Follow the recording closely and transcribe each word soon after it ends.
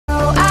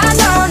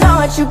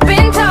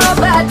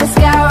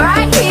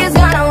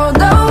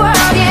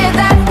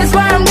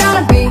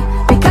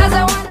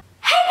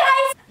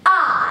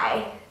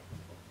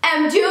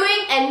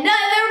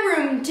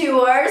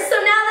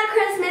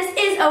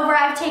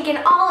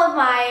of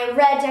my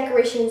red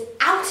decorations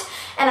out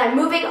and I'm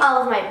moving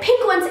all of my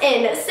pink ones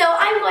in. So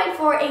I'm going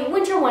for a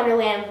winter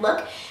wonderland look,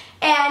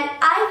 and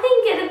I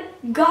think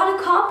it got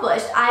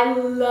accomplished. I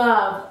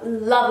love,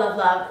 love, love,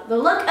 love the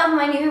look of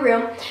my new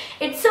room.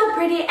 It's so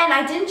pretty, and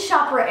I didn't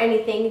shop or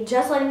anything.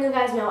 Just letting you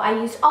guys know, I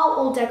used all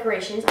old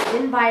decorations. I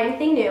didn't buy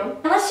anything new.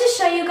 And let's just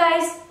show you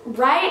guys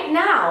right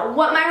now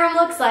what my room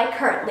looks like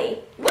currently.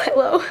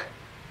 Milo.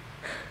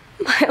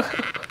 Milo.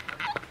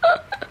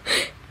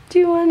 Do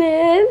you want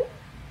in?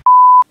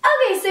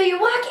 Okay, so you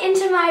walk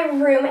into my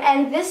room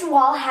and this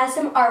wall has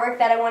some artwork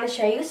that I want to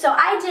show you. So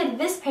I did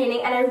this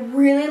painting and I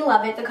really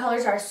love it. The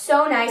colors are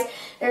so nice.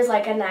 There's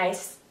like a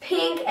nice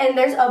pink and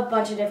there's a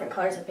bunch of different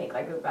colors of pink.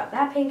 Like we've got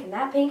that pink and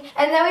that pink.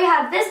 And then we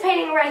have this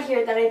painting right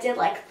here that I did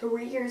like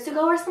 3 years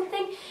ago or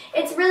something.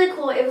 It's really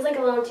cool. It was like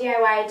a little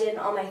DIY I did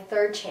on my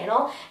 3rd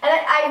channel. And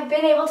I've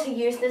been able to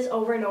use this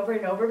over and over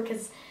and over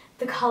because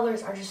the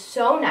colors are just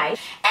so nice.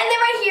 And then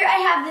right here I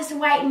have this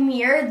white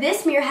mirror.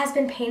 This mirror has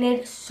been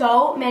painted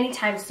so many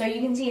times. So you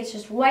can see it's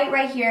just white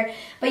right here.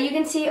 But you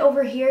can see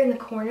over here in the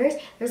corners,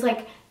 there's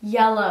like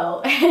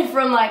yellow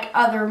from like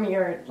other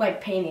mirror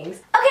like paintings.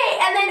 Okay,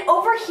 and then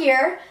over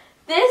here,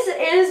 this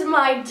is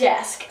my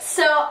desk.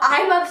 So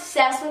I'm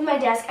obsessed with my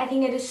desk. I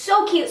think it is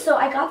so cute. So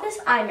I got this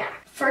iMac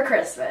for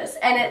Christmas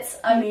and it's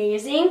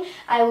amazing.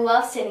 I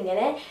love sitting in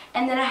it.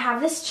 And then I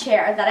have this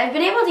chair that I've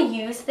been able to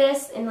use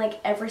this in like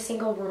every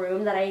single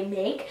room that I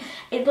make.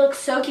 It looks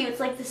so cute.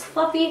 It's like this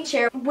fluffy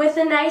chair with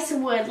a nice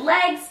wood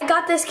legs. I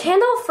got this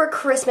candle for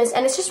Christmas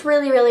and it's just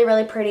really, really,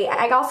 really pretty.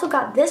 I also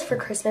got this for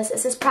Christmas. It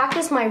says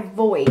practice my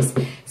voice.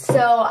 So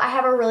I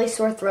have a really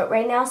sore throat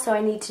right now, so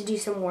I need to do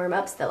some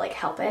warm-ups that like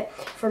help it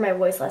for my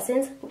voice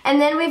lessons.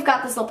 And then we've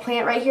got this little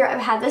plant right here.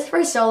 I've had this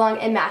for so long.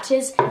 It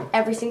matches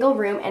every single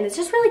room and it's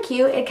just really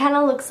cute. It kind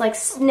of looks like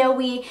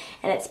snowy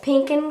and it's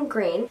pink and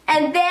green.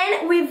 And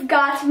then we've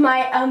got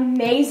my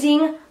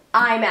amazing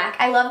iMac.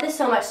 I love this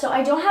so much. So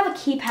I don't have a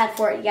keypad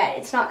for it yet.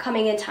 It's not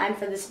coming in time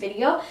for this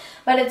video,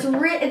 but it's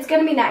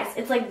gonna be nice.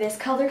 It's like this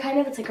color kind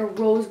of. It's like a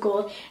rose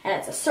gold and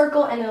it's a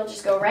circle and it'll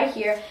just go right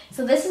here.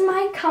 So this is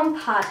my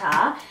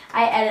Compata.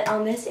 I edit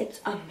on this. It's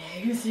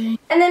amazing.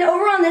 And then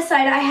over on this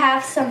side I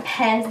have some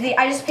pens.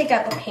 I just picked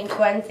out the pink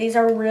ones. These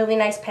are really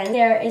nice pens.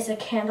 There is a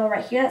candle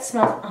right here that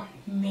smells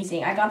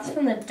amazing. I got this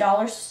from the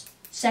dollar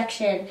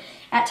section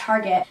at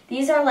Target.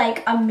 These are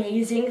like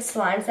amazing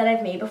slimes that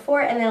I've made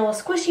before, and then a little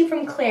squishy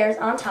from Claire's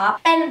on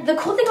top. And the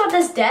cool thing about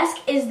this desk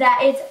is that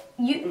it's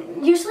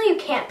usually you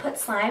can't put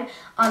slime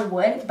on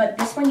wood, but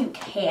this one you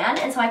can,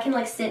 and so I can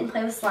like sit and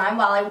play with slime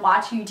while I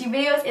watch YouTube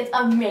videos. It's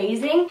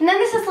amazing. And then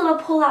there's this little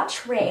pull-out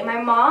tray.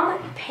 My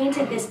mom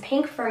painted this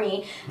pink for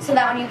me so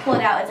that when you pull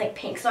it out, it's like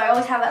pink. So I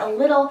always have it a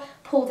little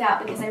pulled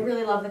out because I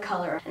really love the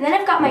color. And then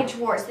I've got my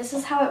drawers. This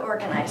is how I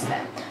organize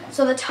them.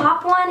 So the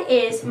top one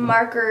is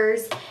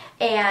markers,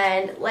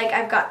 and like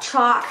I've got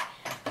chalk,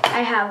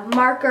 I have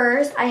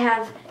markers, I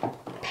have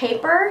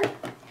paper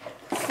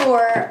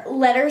for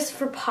letters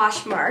for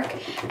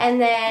Poshmark, and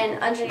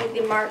then underneath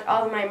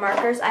all of my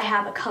markers I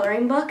have a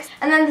coloring book.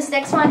 And then this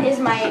next one is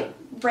my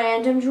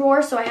random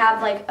drawer, so I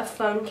have like a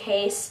phone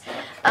case,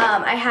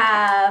 I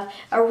have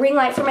a ring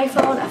light for my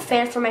phone, a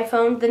fan for my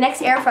phone, the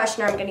next air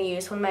freshener I'm going to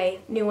use when my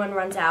new one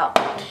runs out,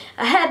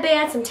 a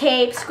headband, some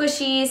tape,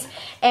 squishies,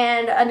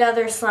 and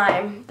another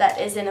slime that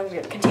is in a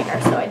weird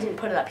container, so I didn't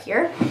put it up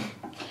here.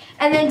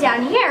 And then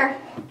down here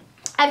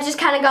I've just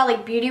kind of got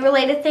like beauty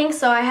related things,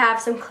 so I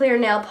have some clear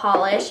nail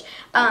polish,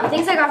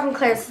 things I got from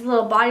Claire's, a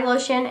little body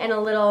lotion and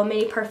a little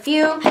mini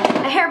perfume,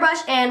 a hairbrush,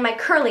 and my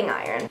curling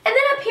iron. And then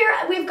up here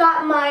we've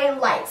got my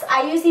lights.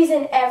 I use these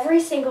in every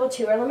single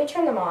tour. Let me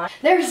turn them on.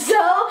 They're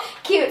so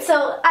cute.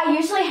 So I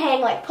usually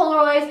hang like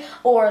Polaroids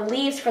or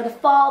leaves for the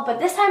fall, but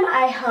this time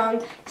I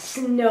hung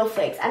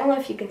snowflakes. I don't know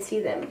if you can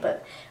see them,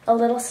 but a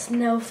little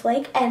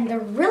snowflake, and they're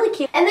really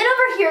cute. And then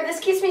over here, this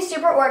keeps me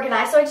super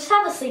organized, so I just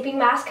have a sleeping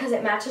mask because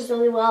it matches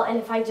really well, and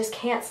if I just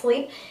can't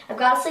sleep, I've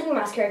got a sleeping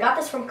mask here. I got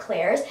this from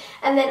Claire's,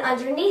 and then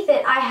underneath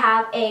it I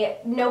have a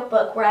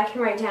notebook where I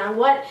can write down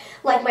what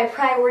like my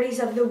priorities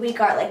of the week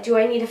are. Like, do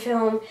I need to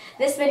film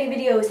this many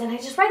videos? And I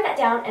just write that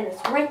down and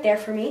it's right there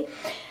for me.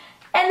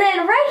 And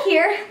then right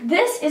here,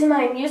 this is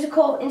my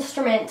musical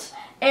instrument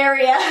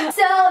area.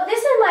 So this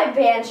is my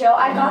banjo.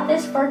 I got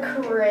this for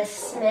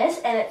Christmas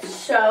and it's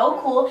so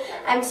cool.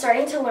 I'm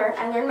starting to learn.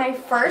 I learned my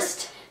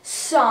first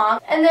song.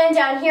 And then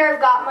down here I've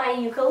got my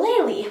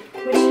ukulele,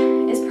 which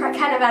is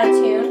kind of out of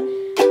tune.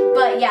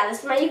 But yeah, this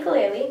is my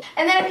ukulele.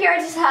 And then up here I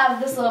just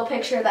have this little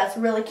picture that's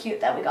really cute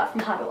that we got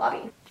from Hobby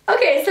Lobby.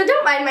 Okay, so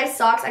don't mind my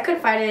socks. I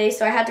couldn't find any,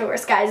 so I had to wear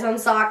Sky Zone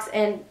socks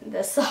and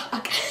this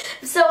sock.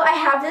 So I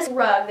have this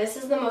rug. This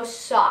is the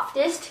most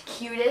softest,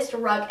 cutest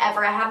rug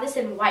ever. I have this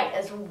in white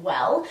as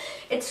well.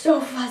 It's so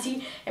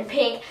fuzzy and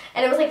pink,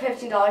 and it was like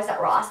 $15 at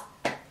Ross.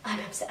 I'm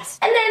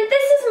obsessed. And then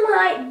this is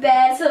my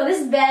bed. So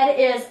this bed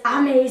is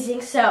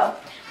amazing. So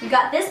We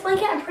got this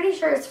blanket. I'm pretty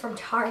sure it's from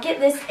Target.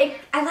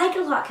 I like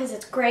it a lot because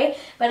it's gray,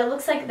 but it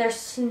looks like there's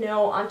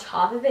snow on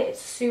top of it.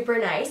 It's super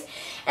nice.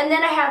 And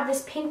then I have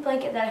this pink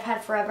blanket that I've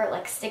had forever,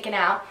 like sticking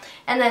out.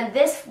 And then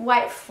this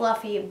white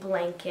fluffy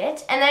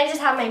blanket. And then I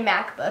just have my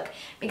MacBook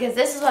because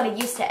this is what I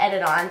used to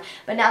edit on.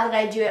 But now that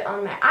I do it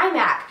on my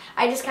iMac,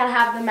 I just kind of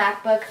have the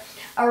MacBook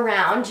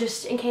around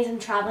just in case I'm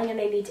traveling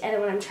and I need to edit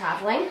when I'm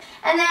traveling.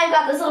 And then I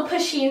got this little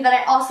pusheen that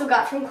I also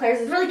got from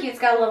Claire's. It's really cute. It's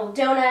got a little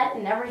donut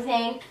and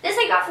everything. This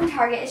I got from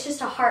Target. It's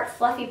just a heart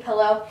fluffy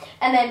pillow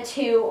and then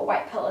 2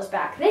 white pillows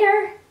back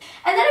there.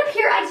 And then up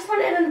here I just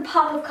wanted a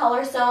pop of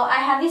color, so I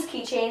have these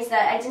keychains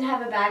that I didn't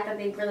have a bag that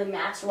they really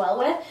matched well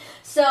with.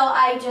 So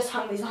I just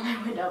hung these on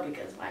my window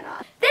because why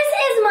not? This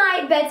is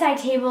my bedside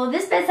table.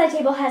 This bedside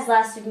table has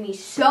lasted me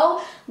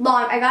so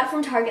long. I got it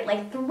from Target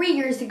like 3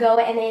 years ago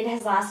and it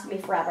has lasted me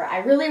forever. I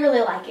really,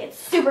 really like it. It's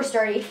super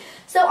sturdy.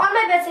 So on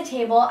my bedside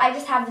table, I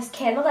just have this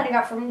candle that I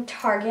got from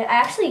Target. I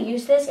actually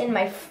use this in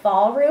my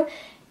fall room,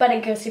 but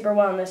it goes super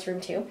well in this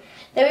room too.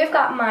 Then we've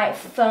got my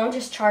phone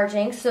just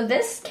charging. So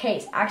this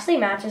case actually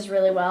matches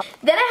really well.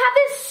 Then I have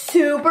this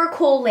super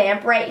cool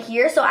lamp right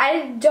here. So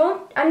I'm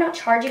not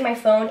charging my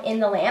phone in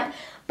the lamp,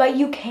 but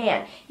you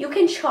can. You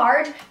can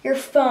charge your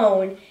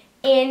phone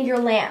in your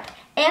lamp.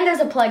 And there's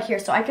a plug here,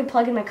 so I can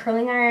plug in my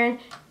curling iron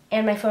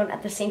and my phone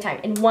at the same time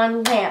in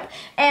one lamp.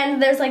 And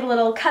there's like a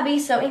little cubby,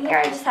 so in here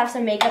I just have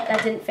some makeup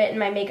that didn't fit in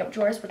my makeup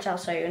drawers, which I'll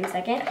show you in a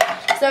second.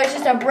 So it's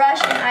just a brush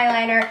and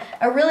eyeliner,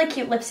 a really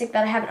cute lipstick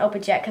that I haven't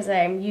opened yet because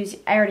I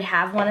already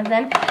have one of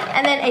them.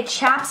 And then a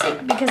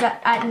chapstick because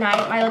at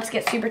night my lips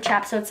get super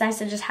chapped, so it's nice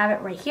to just have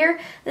it right here.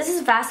 This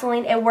is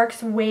Vaseline. It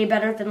works way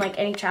better than like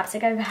any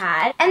chapstick I've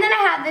had. And then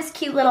I have this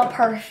cute little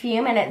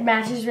perfume and it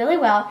matches really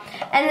well.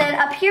 And then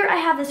up here I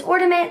have this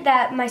ornament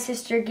that my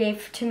sister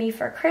gave to me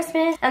for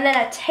Christmas. And then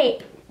a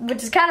tape,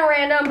 which is kind of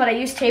random, but I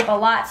use tape a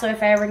lot, so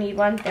if I ever need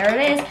one, there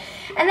it is.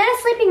 And then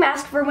a sleeping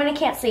mask for when I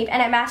can't sleep,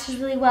 and it matches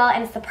really well,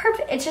 and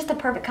it's just the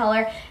perfect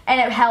color,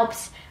 and it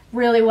helps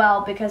really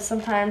well because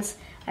sometimes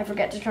I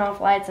forget to turn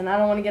off lights and I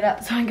don't want to get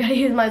up, so I gotta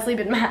use my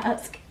sleeping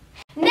mask.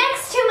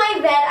 Next to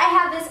my bed, I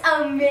have this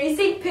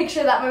amazing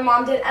picture that my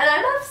mom did, and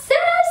I'm obsessed.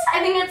 I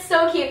think it's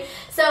so cute.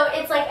 So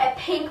it's like a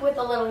pink with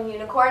a little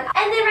unicorn.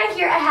 And then right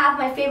here I have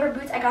my favorite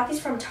boots. I got these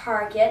from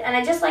Target, and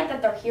I just like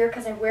that they're here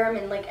because I wear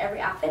them in like every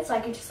outfit, so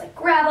I can just like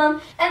grab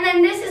them. And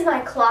then this is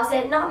my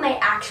closet, not my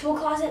actual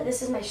closet.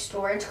 This is my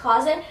storage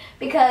closet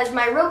because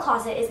my real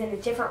closet is in a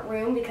different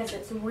room because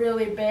it's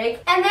really big.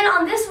 And then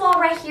on this wall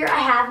right here I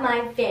have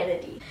my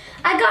vanity.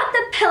 I got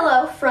the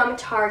pillow from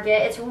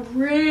Target. It's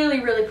really,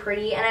 really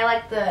pretty, and I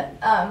like the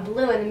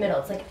blue in the middle.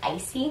 It's like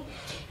icy.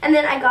 And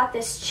then I got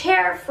this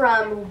chair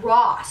from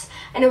Ross,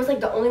 and it was like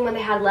the only one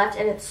they had left,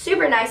 and it's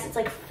super nice. It's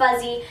like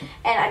fuzzy,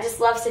 and I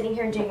just love sitting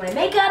here and doing my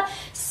makeup.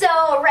 So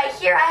right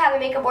here I have a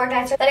makeup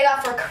organizer that I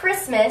got for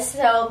Christmas,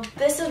 so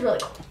this is really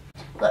cool.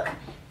 Look,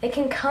 they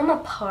can come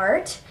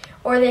apart,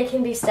 or they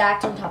can be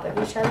stacked on top of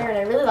each other, and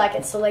I really like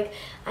it. So like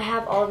I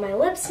have all of my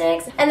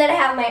lipsticks, and then I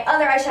have my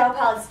other eyeshadow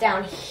palettes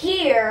down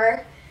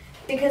here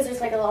because there's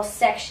like a little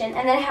section,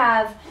 and then I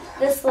have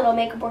this little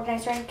makeup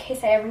organizer in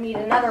case I ever need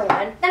another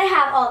one. Then I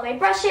have all of my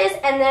brushes,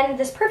 and then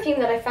this perfume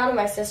that I found in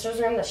my sister's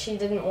room that she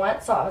didn't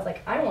want, so I was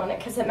like, I want it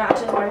because it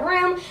matches my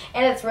room,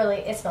 and it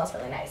smells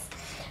really nice.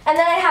 And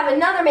then I have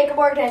another makeup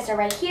organizer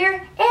right here,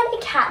 and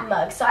a cat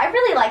mug. So I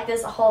really like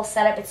this whole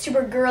setup. It's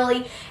super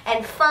girly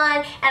and fun,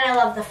 and I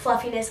love the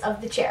fluffiness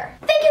of the chair.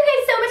 Thank you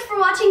guys so much for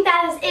watching.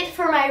 That is it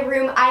for my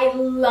room. I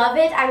love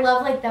it. I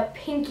love like the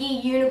pinky,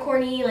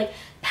 unicorny, like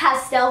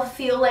pastel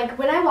feel. Like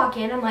when I walk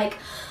in, I'm like,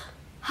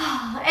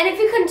 and if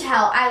you couldn't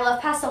tell, I love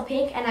pastel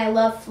pink and I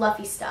love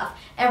fluffy stuff.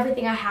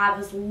 Everything I have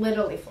is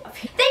literally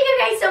fluffy. Thank you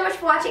guys so much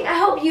for watching. I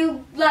hope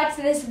you liked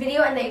this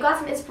video and that you got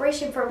some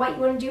inspiration for what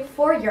you want to do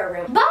for your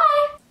room.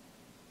 Bye!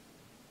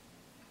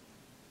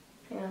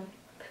 And then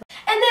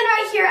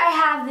right here I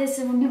have this,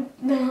 and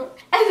then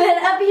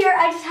up here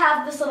I just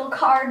have this little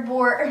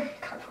cardboard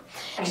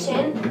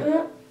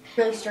section.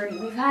 Really sturdy.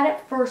 We've had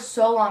it for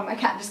so long. My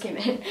cat just came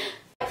in.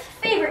 My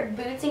favorite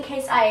boots in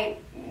case and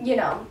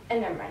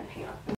never mind, hang on.